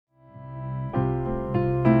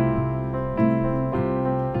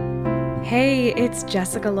Hey, it's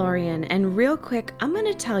Jessica Lorian, and real quick, I'm going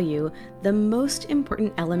to tell you the most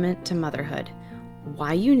important element to motherhood,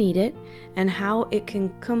 why you need it, and how it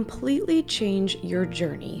can completely change your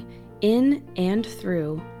journey in and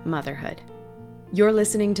through motherhood. You're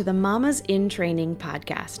listening to the Mamas in Training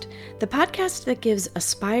podcast, the podcast that gives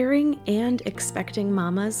aspiring and expecting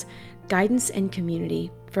mamas guidance and community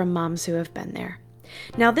from moms who have been there.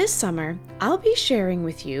 Now, this summer, I'll be sharing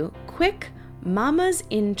with you quick Mamas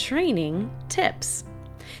in Training tips.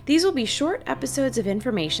 These will be short episodes of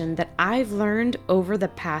information that I've learned over the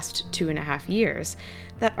past 2.5 years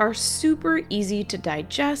that are super easy to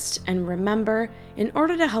digest and remember in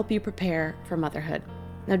order to help you prepare for motherhood.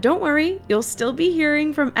 Now, don't worry, you'll still be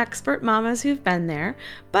hearing from expert mamas who've been there,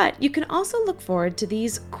 but you can also look forward to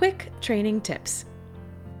these quick training tips.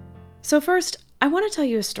 So first, I want to tell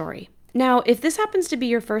you a story. Now, if this happens to be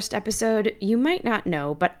your first episode, you might not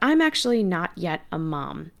know, but I'm actually not yet a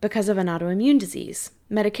mom because of an autoimmune disease.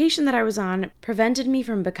 Medication that I was on prevented me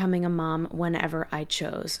from becoming a mom whenever I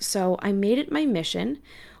chose. So I made it my mission,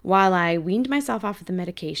 while I weaned myself off of the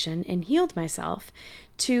medication and healed myself,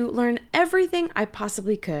 to learn everything I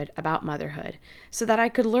possibly could about motherhood so that I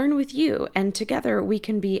could learn with you, and together we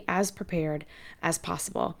can be as prepared as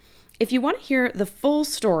possible. If you want to hear the full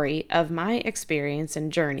story of my experience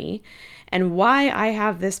and journey and why I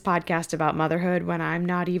have this podcast about motherhood when I'm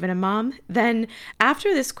not even a mom, then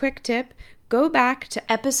after this quick tip, go back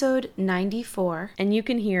to episode 94 and you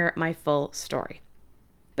can hear my full story.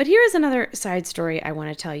 But here is another side story I want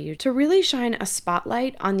to tell you to really shine a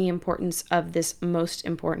spotlight on the importance of this most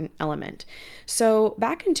important element. So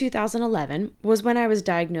back in 2011 was when I was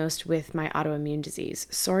diagnosed with my autoimmune disease,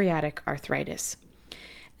 psoriatic arthritis.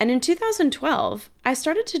 And in 2012, I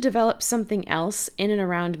started to develop something else in and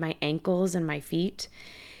around my ankles and my feet.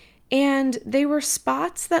 And they were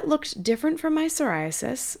spots that looked different from my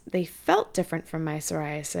psoriasis. They felt different from my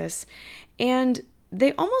psoriasis. And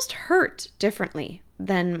they almost hurt differently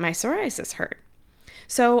than my psoriasis hurt.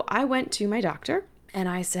 So I went to my doctor and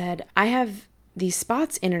I said, I have these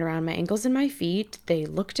spots in and around my ankles and my feet. They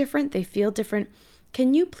look different. They feel different.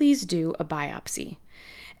 Can you please do a biopsy?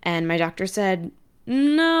 And my doctor said,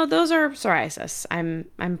 no, those are psoriasis.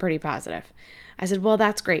 I'm pretty positive. I said, well,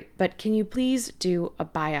 that's great, but can you please do a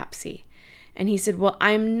biopsy? And he said, well,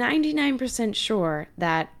 I'm 99% sure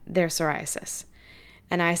that they're psoriasis.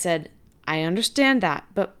 And I said, I understand that,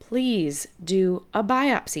 but please do a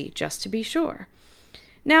biopsy just to be sure.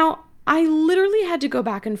 Now, I literally had to go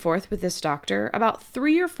back and forth with this doctor about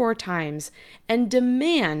 3 or 4 times and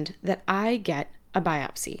demand that I get a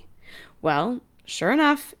biopsy. Well, sure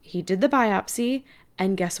enough, he did the biopsy,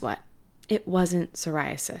 and guess what? It wasn't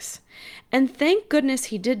psoriasis. And thank goodness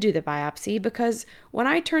he did do the biopsy, because when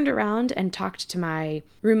I turned around and talked to my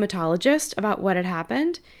rheumatologist about what had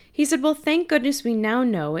happened, he said, well, thank goodness we now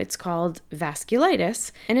know it's called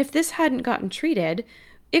vasculitis, and if this hadn't gotten treated,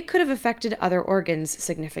 it could have affected other organs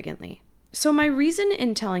significantly. So my reason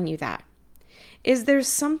in telling you that is there's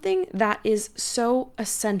something that is so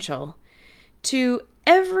essential to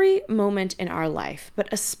every moment in our life,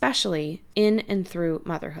 but especially in and through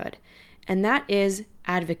motherhood, and that is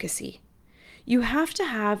advocacy. You have to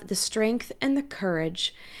have the strength and the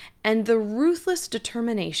courage and the ruthless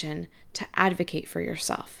determination to advocate for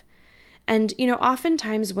yourself. And,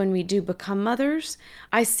 oftentimes when we do become mothers,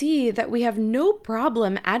 I see that we have no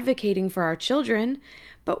problem advocating for our children,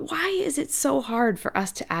 but why is it so hard for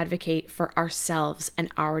us to advocate for ourselves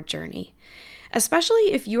and our journey?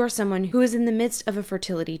 Especially if you are someone who is in the midst of a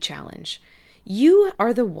fertility challenge. You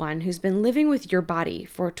are the one who's been living with your body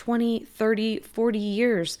for 20, 30, 40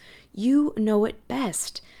 years. You know it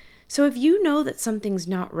best. So if you know that something's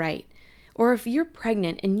not right, or if you're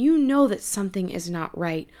pregnant and you know that something is not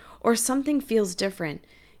right, or something feels different,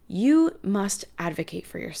 you must advocate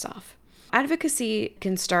for yourself. Advocacy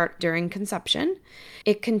can start during conception.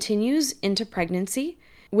 It continues into pregnancy,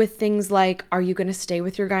 with things like, are you going to stay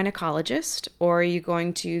with your gynecologist, or are you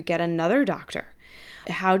going to get another doctor?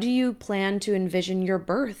 How do you plan to envision your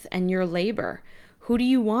birth and your labor? Who do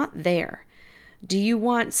you want there? Do you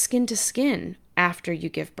want skin to skin after you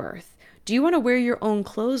give birth? Do you want to wear your own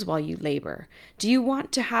clothes while you labor? Do you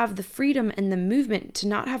want to have the freedom and the movement to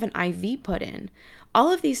not have an IV put in? All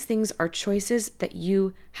of these things are choices that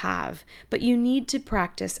you have, but you need to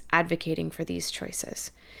practice advocating for these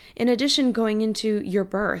choices. In addition, going into your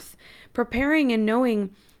birth, preparing and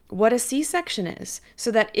knowing what a C-section is, so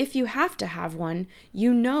that if you have to have one,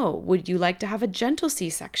 would you like to have a gentle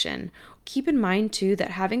C-section? Keep in mind too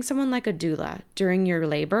that having someone like a doula during your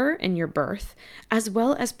labor and your birth, as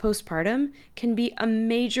well as postpartum, can be a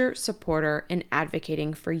major supporter in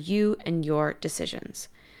advocating for you and your decisions.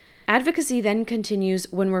 Advocacy then continues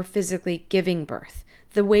when we're physically giving birth,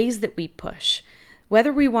 the ways that we push,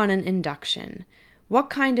 whether we want an induction, what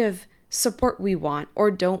kind of support we want or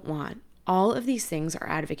don't want. All of these things are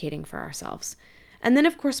advocating for ourselves. And then,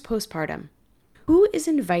 of course, postpartum. Who is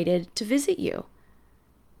invited to visit you?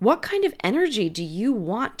 What kind of energy do you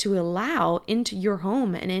want to allow into your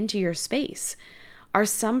home and into your space? Are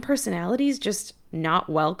some personalities just not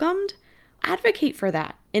welcomed? Advocate for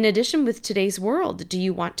that. In addition, with today's world, do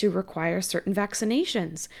you want to require certain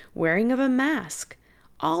vaccinations, wearing of a mask?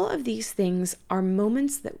 All of these things are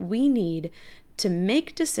moments that we need to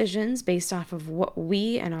make decisions based off of what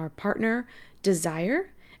we and our partner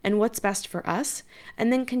desire and what's best for us,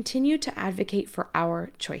 and then continue to advocate for our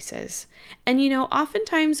choices. And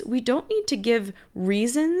oftentimes we don't need to give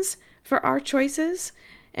reasons for our choices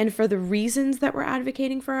and for the reasons that we're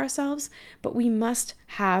advocating for ourselves, but we must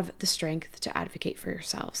have the strength to advocate for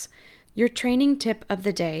yourselves. Your training tip of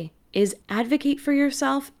the day is advocate for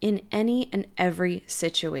yourself in any and every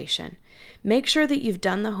situation. Make sure that you've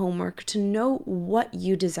done the homework to know what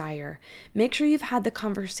you desire. Make sure you've had the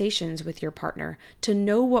conversations with your partner to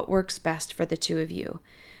know what works best for the two of you.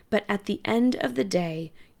 But at the end of the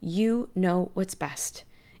day, you know what's best.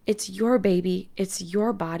 It's your baby, it's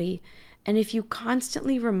your body, and if you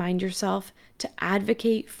constantly remind yourself to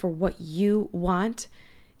advocate for what you want,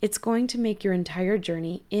 it's going to make your entire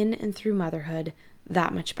journey in and through motherhood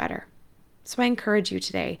that much better. So I encourage you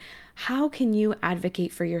today, how can you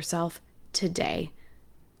advocate for yourself today,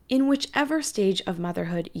 in whichever stage of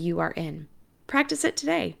motherhood you are in? Practice it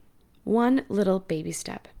today. One little baby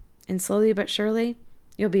step, and slowly but surely,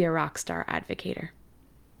 you'll be a rock star advocator.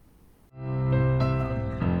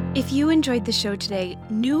 If you enjoyed the show today,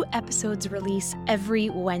 new episodes release every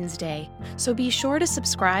Wednesday, so be sure to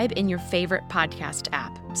subscribe in your favorite podcast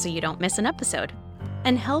app so you don't miss an episode.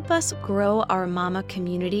 And help us grow our mama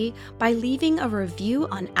community by leaving a review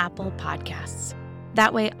on Apple Podcasts.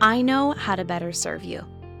 That way I know how to better serve you.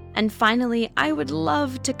 And finally, I would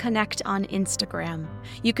love to connect on Instagram.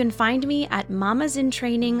 You can find me at Mamas in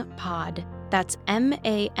Training Pod. That's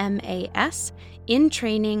MAMAS in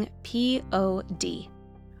Training POD.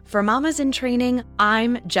 For Mamas in Training,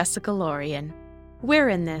 I'm Jessica Lorian. We're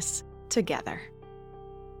in this together.